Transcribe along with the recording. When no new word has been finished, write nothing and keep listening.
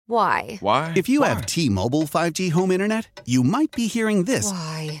Why? Why? If you have T-Mobile 5G home internet, you might be hearing this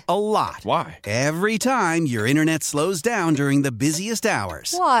Why? a lot. Why? Every time your internet slows down during the busiest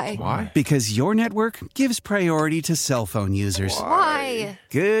hours. Why? Why? Because your network gives priority to cell phone users. Why?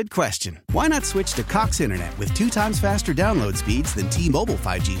 Good question. Why not switch to Cox Internet with 2 times faster download speeds than T-Mobile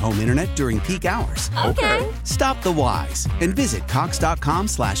 5G home internet during peak hours? Okay. Stop the whys and visit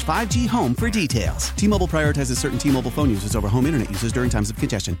cox.com/5G home for details. T-Mobile prioritizes certain T-Mobile phone users over home internet users during times of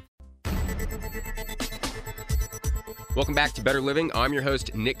congestion. Welcome back to Better Living. I'm your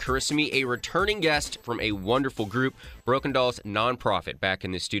host, Nick Carissimi, a returning guest from a wonderful group, Broken Dolls Nonprofit, back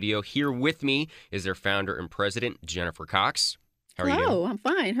in the studio. Here with me is their founder and president, Jennifer Cox. How are you doing? Hello, I'm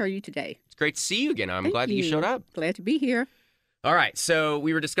fine. How are you today? It's great to see you again. I'm Thank glad that you showed up. Glad to be here. All right, so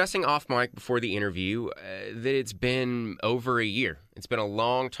we were discussing off mic before the interview that it's been over a year. It's been a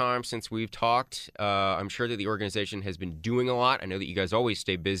long time since we've talked. I'm sure that the organization has been doing a lot. I know that you guys always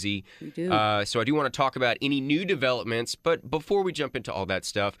stay busy. We do. So I do want to talk about any new developments. But before we jump into all that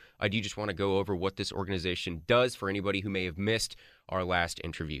stuff, I do just want to go over what this organization does for anybody who may have missed our last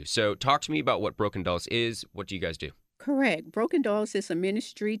interview. So talk to me about what Broken Dolls is. What do you guys do? Correct. Broken Dolls is a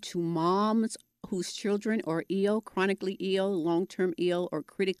ministry to moms whose children are ill, chronically ill, long-term ill, or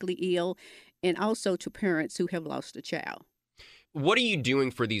critically ill, and also to parents who have lost a child. What are you doing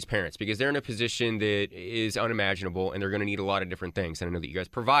for these parents? Because they're in a position that is unimaginable, and they're going to need a lot of different things. And I know that you guys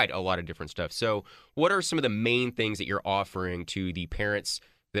provide a lot of different stuff. So what are some of the main things that you're offering to the parents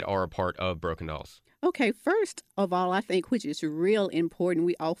that are a part of Broken Dolls? Okay, first of all, I think, which is real important,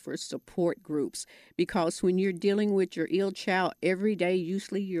 we offer support groups, because when you're dealing with your ill child every day,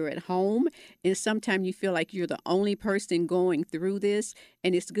 usually you're at home, and sometimes you feel like you're the only person going through this,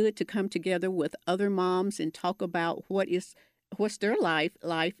 and it's good to come together with other moms and talk about what's their life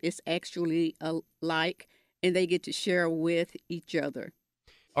is actually like, and they get to share with each other.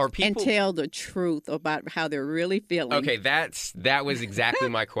 Are people... And tell the truth about how they're really feeling. Okay, that was exactly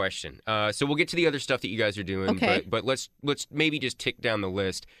my question. So we'll get to the other stuff that you guys are doing, okay. but let's maybe just tick down the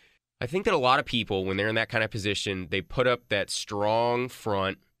list. I think that a lot of people, when they're in that kind of position, they put up that strong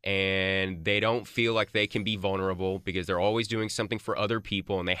front and they don't feel like they can be vulnerable because they're always doing something for other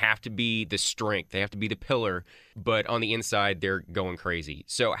people and they have to be the strength, they have to be the pillar, but on the inside, they're going crazy.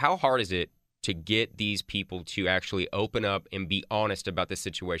 So how hard is it to get these people to actually open up and be honest about the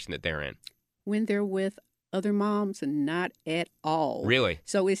situation that they're in? When they're with other moms, not at all. Really?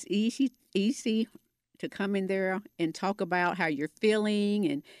 So it's easy to come in there and talk about how you're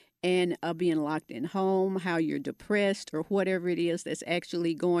feeling and being locked in home, how you're depressed or whatever it is that's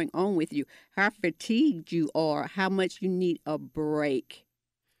actually going on with you, how fatigued you are, how much you need a break.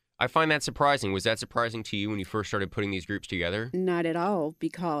 I find that surprising. Was that surprising to you when you first started putting these groups together? Not at all,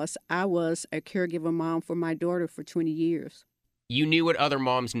 because I was a caregiver mom for my daughter for 20 years. You knew what other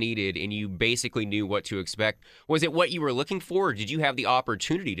moms needed, and you basically knew what to expect. Was it what you were looking for, or did you have the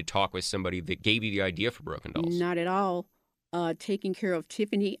opportunity to talk with somebody that gave you the idea for Broken Dolls? Not at all. Taking care of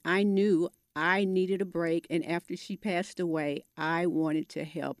Tiffany, I knew I needed a break, and after she passed away, I wanted to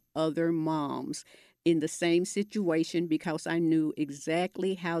help other moms in the same situation because I knew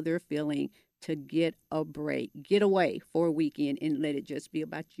exactly how they're feeling to get a break, get away for a weekend and let it just be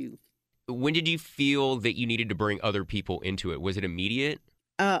about you. When did you feel that you needed to bring other people into it? Was it immediate?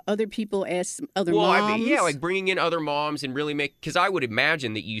 Other people as other moms? moms? I mean, yeah, like bringing in other moms and really because I would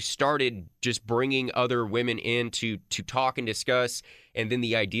imagine that you started just bringing other women in to talk and discuss, and then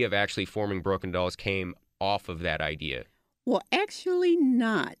the idea of actually forming Broken Dolls came off of that idea. Well, actually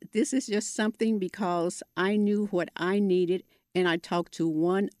not. This is just something because I knew what I needed, and I talked to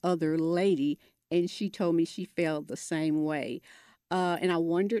one other lady, and she told me she felt the same way. And I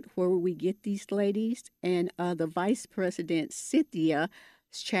wondered where would we get these ladies, and the vice president, Cynthia's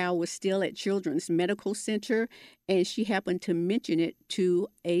child was still at Children's Medical Center, and she happened to mention it to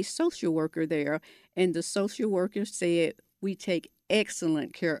a social worker there, and the social worker said, "We take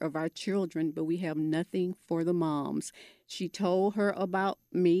excellent care of our children, but we have nothing for the moms." She told her about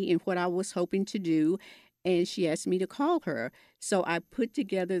me and what I was hoping to do, and she asked me to call her. So I put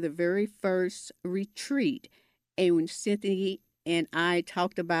together the very first retreat, and when Cynthia and I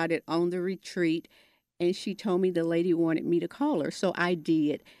talked about it on the retreat, and she told me the lady wanted me to call her, so I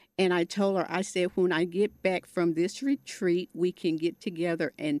did. And I told her, I said, when I get back from this retreat, we can get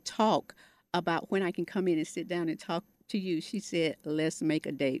together and talk about when I can come in and sit down and talk to you. She said, let's make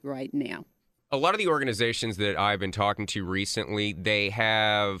a date right now. A lot of the organizations that I've been talking to recently, they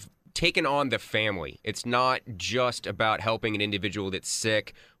have taken on the family. It's not just about helping an individual that's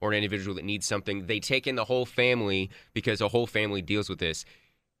sick or an individual that needs something. They take in the whole family because the whole family deals with this.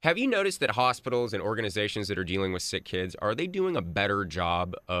 Have you noticed that hospitals and organizations that are dealing with sick kids, are they doing a better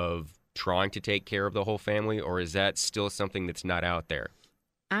job of trying to take care of the whole family, or is that still something that's not out there?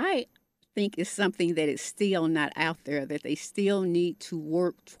 I think it's something that is still not out there that they still need to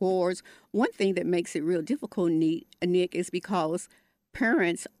work towards. One thing that makes it real difficult, Nick, is because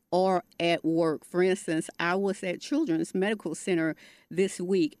parents are at work. For instance, I was at Children's Medical Center this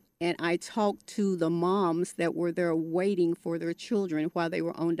week, and I talked to the moms that were there waiting for their children while they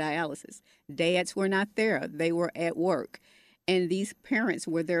were on dialysis. Dads were not there, they were at work. And these parents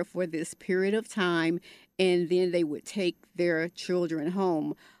were there for this period of time, and then they would take their children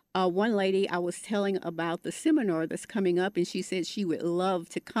home. One lady I was telling about the seminar that's coming up, and she said she would love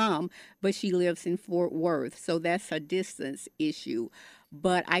to come, but she lives in Fort Worth, so that's a distance issue.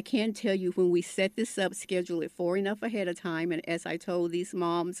 But I can tell you when we set this up, schedule it far enough ahead of time, and as I told these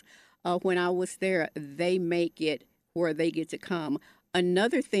moms when I was there, they make it where they get to come.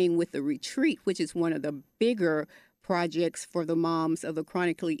 Another thing with the retreat, which is one of the bigger projects for the moms of the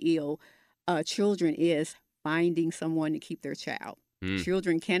chronically ill children, is finding someone to keep their child.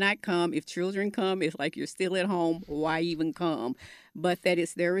 Children cannot come. If children come, it's like you're still at home. Why even come? But that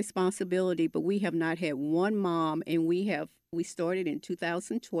is their responsibility. But we have not had one mom, and we started in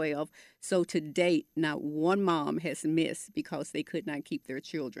 2012. So to date, not one mom has missed because they could not keep their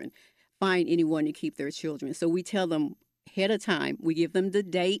children, find anyone to keep their children. So we tell them ahead of time. We give them the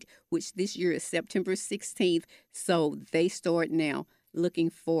date, which this year is September 16th. So they start now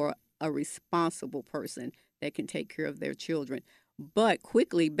looking for a responsible person that can take care of their children. But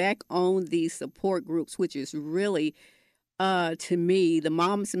quickly back on these support groups, which is really, to me, the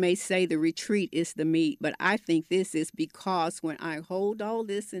moms may say the retreat is the meat, but I think this is because when I hold all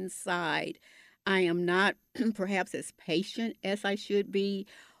this inside, I am not perhaps as patient as I should be,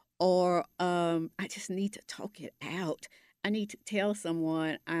 or I just need to talk it out. I need to tell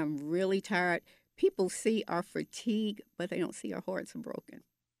someone I'm really tired. People see our fatigue, but they don't see our hearts are broken.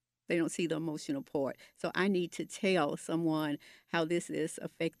 They don't see the emotional part. So I need to tell someone how this is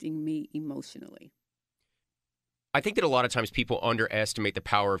affecting me emotionally. I think that a lot of times people underestimate the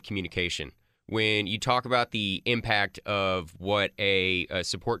power of communication. When you talk about the impact of what a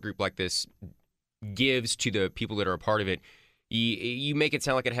support group like this gives to the people that are a part of it, you make it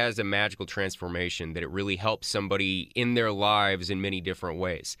sound like it has a magical transformation, that it really helps somebody in their lives in many different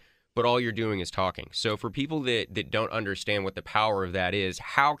ways. But all you're doing is talking. So for people that don't understand what the power of that is,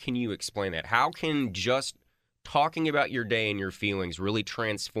 how can you explain that? How can just talking about your day and your feelings really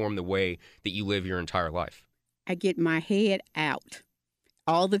transform the way that you live your entire life? I get my head out.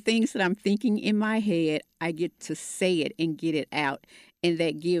 All the things that I'm thinking in my head, I get to say it and get it out. And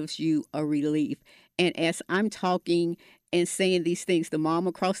that gives you a relief. And as I'm talking and saying these things, the mom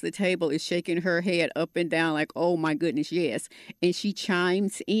across the table is shaking her head up and down like, oh my goodness, yes. And she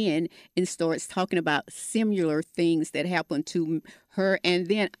chimes in and starts talking about similar things that happened to her. And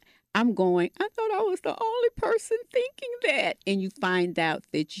then I'm going, I thought I was the only person thinking that. And you find out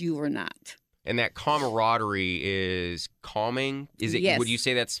that you are not. And that camaraderie is calming? Is it? Yes. Would you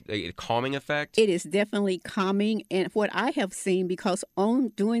say that's a calming effect? It is definitely calming. And what I have seen, because on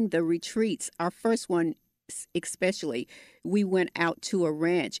doing the retreats, our first one especially, we went out to a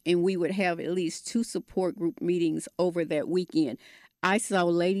ranch and we would have at least 2 support group meetings over that weekend. I saw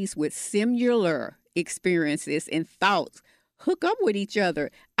ladies with similar experiences and thoughts hook up with each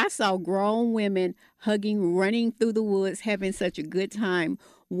other. I saw grown women hugging, running through the woods, having such a good time.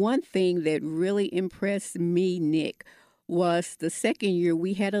 One thing that really impressed me, Nick, was the second year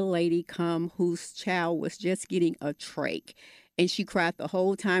we had a lady come whose child was just getting a trach. And she cried the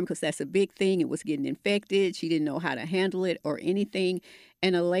whole time because that's a big thing. It was getting infected. She didn't know how to handle it or anything.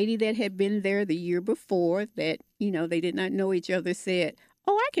 And a lady that had been there the year before that, they did not know each other said,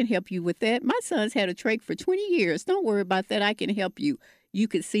 oh, I can help you with that. My son's had a trach for 20 years. Don't worry about that. I can help you. You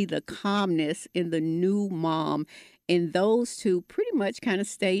could see the calmness in the new mom. And those two pretty much kind of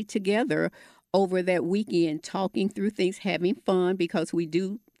stayed together over that weekend, talking through things, having fun, because we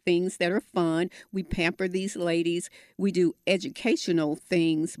do things that are fun. We pamper these ladies. We do educational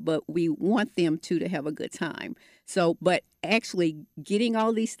things, but we want them to have a good time. So, but actually getting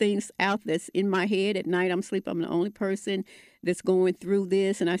all these things out that's in my head at night, I'm sleeping. I'm the only person that's going through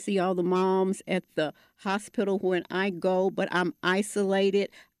this. And I see all the moms at the hospital when I go, but I'm isolated.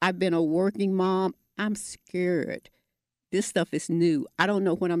 I've been a working mom. I'm scared. This stuff is new. I don't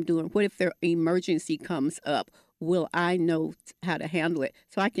know what I'm doing. What if their emergency comes up? Will I know how to handle it?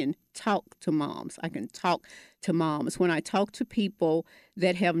 So I can talk to moms. When I talk to people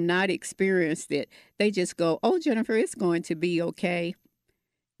that have not experienced it, they just go, oh, Jennifer, it's going to be okay.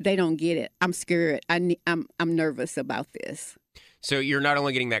 They don't get it. I'm scared. I'm nervous about this. So you're not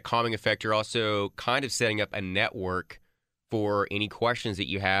only getting that calming effect, you're also kind of setting up a network for any questions that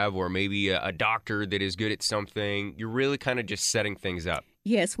you have, or maybe a doctor that is good at something. You're really kind of just setting things up.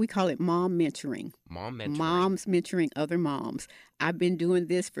 Yes, we call it mom mentoring. Mom mentoring. Moms mentoring other moms. I've been doing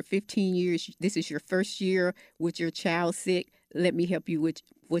this for 15 years. This is your first year with your child sick. Let me help you with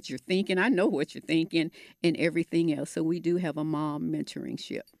what you're thinking. I know what you're thinking and everything else. So we do have a mom mentoring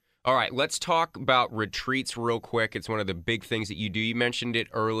ship. All right, let's talk about retreats real quick. It's one of the big things that you do. You mentioned it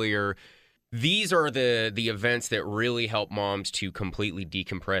earlier. These are the events that really help moms to completely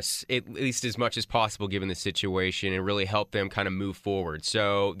decompress, at least as much as possible given the situation, and really help them kind of move forward.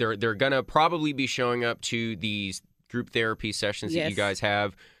 So they're going to probably be showing up to these group therapy sessions that you guys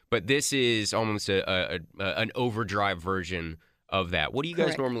have, but this is almost an overdrive version of that. What do you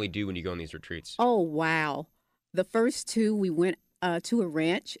guys normally do when you go on these retreats? Oh, wow. The first two, we went to a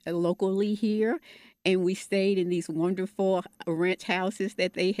ranch locally here, and we stayed in these wonderful ranch houses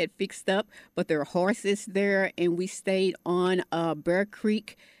that they had fixed up, but there are horses there, and we stayed on Bear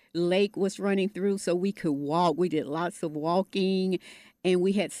Creek. Lake was running through, so we could walk. We did lots of walking, and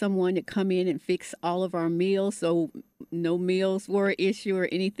we had someone to come in and fix all of our meals, so no meals were an issue or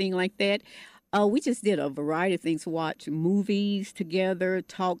anything like that. We just did a variety of things, watch movies together,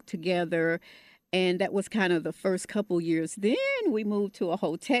 talk together. And that was kind of the first couple years. Then we moved to a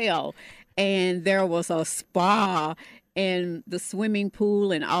hotel, and there was a spa and the swimming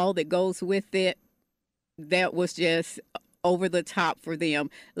pool and all that goes with it. That was just over the top for them.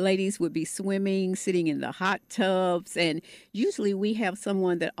 Ladies would be swimming, sitting in the hot tubs, and usually we have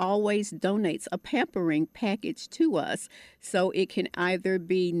someone that always donates a pampering package to us. So it can either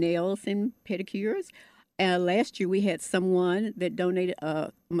be nails and pedicures. Last year, we had someone that donated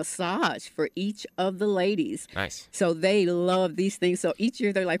a massage for each of the ladies. Nice. So they love these things. So each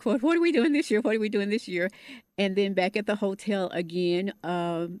year, they're like, what are we doing this year? What are we doing this year? And then back at the hotel again,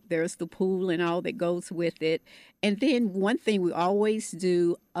 there's the pool and all that goes with it. And then one thing we always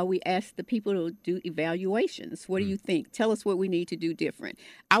do, we ask the people to do evaluations. What do you think? Tell us what we need to do different.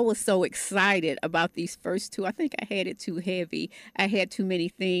 I was so excited about these first two. I think I had it too heavy. I had too many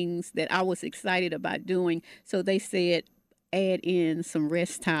things that I was excited about doing. So they said, add in some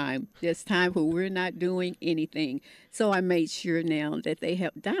rest time. There's time where we're not doing anything. So I made sure now that they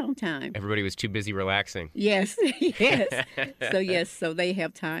have downtime. Everybody was too busy relaxing. Yes, yes. So they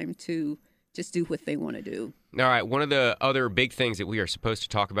have time to just do what they want to do. All right, one of the other big things that we are supposed to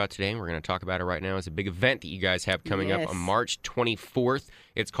talk about today, and we're going to talk about it right now, is a big event that you guys have coming up on March 24th.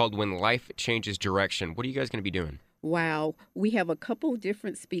 It's called When Life Changes Direction. What are you guys going to be doing? Wow. We have a couple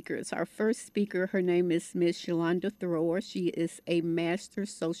different speakers. Our first speaker, her name is Ms. Shalonda Thrower. She is a master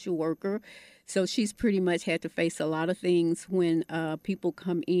social worker. So she's pretty much had to face a lot of things when people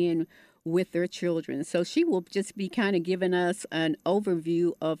come in with their children. So she will just be kind of giving us an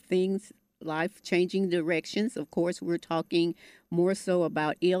overview of things, life-changing directions. Of course, we're talking more so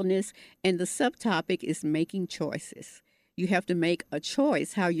about illness. And the subtopic is making choices. You have to make a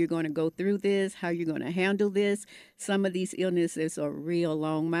choice how you're going to go through this, how you're going to handle this. Some of these illnesses are real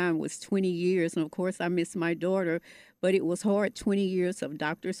long. Mine was 20 years, and of course I miss my daughter, but it was hard. 20 years of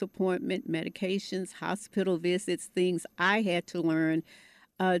doctor's appointment, medications, hospital visits, things I had to learn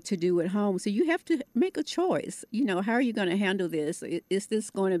to do at home. So you have to make a choice. You know, how are you going to handle this? Is this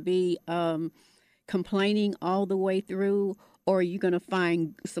going to be complaining all the way through? Or are you going to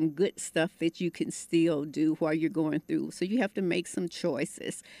find some good stuff that you can still do while you're going through? So you have to make some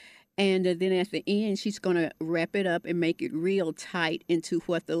choices. And then at the end, she's going to wrap it up and make it real tight into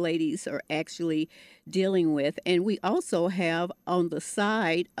what the ladies are actually dealing with. And we also have on the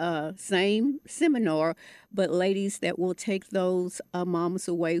side, same seminar, but ladies that will take those moms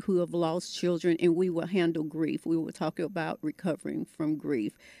away who have lost children, and we will handle grief. We will talk about recovering from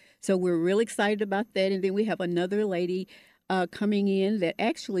grief. So we're really excited about that. And then we have another lady coming in that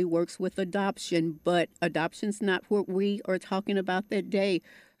actually works with adoption, but adoption's not what we are talking about that day.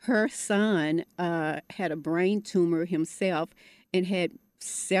 Her son had a brain tumor himself and had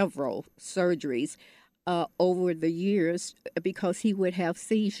several surgeries over the years because he would have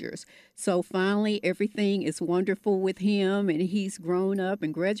seizures. So finally, everything is wonderful with him, and he's grown up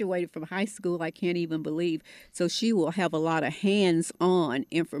and graduated from high school. I can't even believe. So she will have a lot of hands-on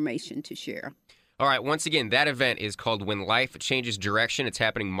information to share. All right, once again, that event is called When Life Changes Direction. It's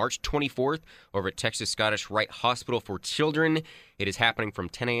happening March 24th over at Texas Scottish Rite Hospital for Children. It is happening from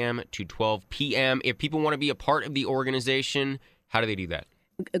 10 a.m. to 12 p.m. If people want to be a part of the organization, how do they do that?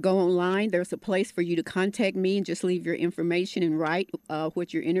 Go online. There's a place for you to contact me and just leave your information and write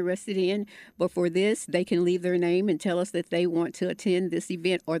what you're interested in. But for this, they can leave their name and tell us that they want to attend this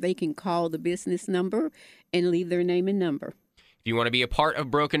event, or they can call the business number and leave their name and number. If you want to be a part of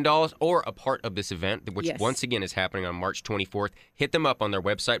Broken Dolls or a part of this event, which Yes. once again is happening on March 24th, hit them up on their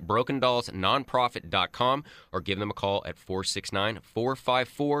website, brokendollsnonprofit.com, or give them a call at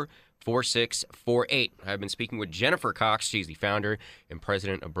 469-454-4648. I've been speaking with Jennifer Cox. She's the founder and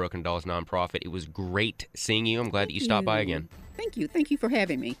president of Broken Dolls Nonprofit. It was great seeing you. I'm glad that you stopped by again. Thank you. Thank you for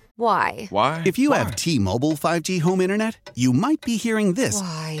having me. Why? Why? If you have T-Mobile 5G home internet, you might be hearing this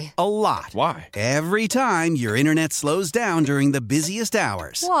Why? a lot. Why? Every time your internet slows down during the busiest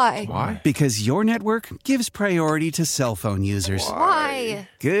hours. Why? Why? Because your network gives priority to cell phone users. Why?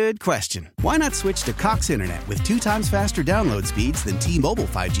 Good question. Why not switch to Cox Internet with 2 times faster download speeds than T-Mobile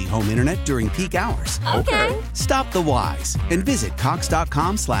 5G home internet during peak hours? Okay. Stop the whys and visit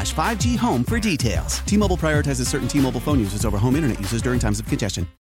cox.com/5G home for details. T-Mobile prioritizes certain T-Mobile phone users over home internet users during times of congestion.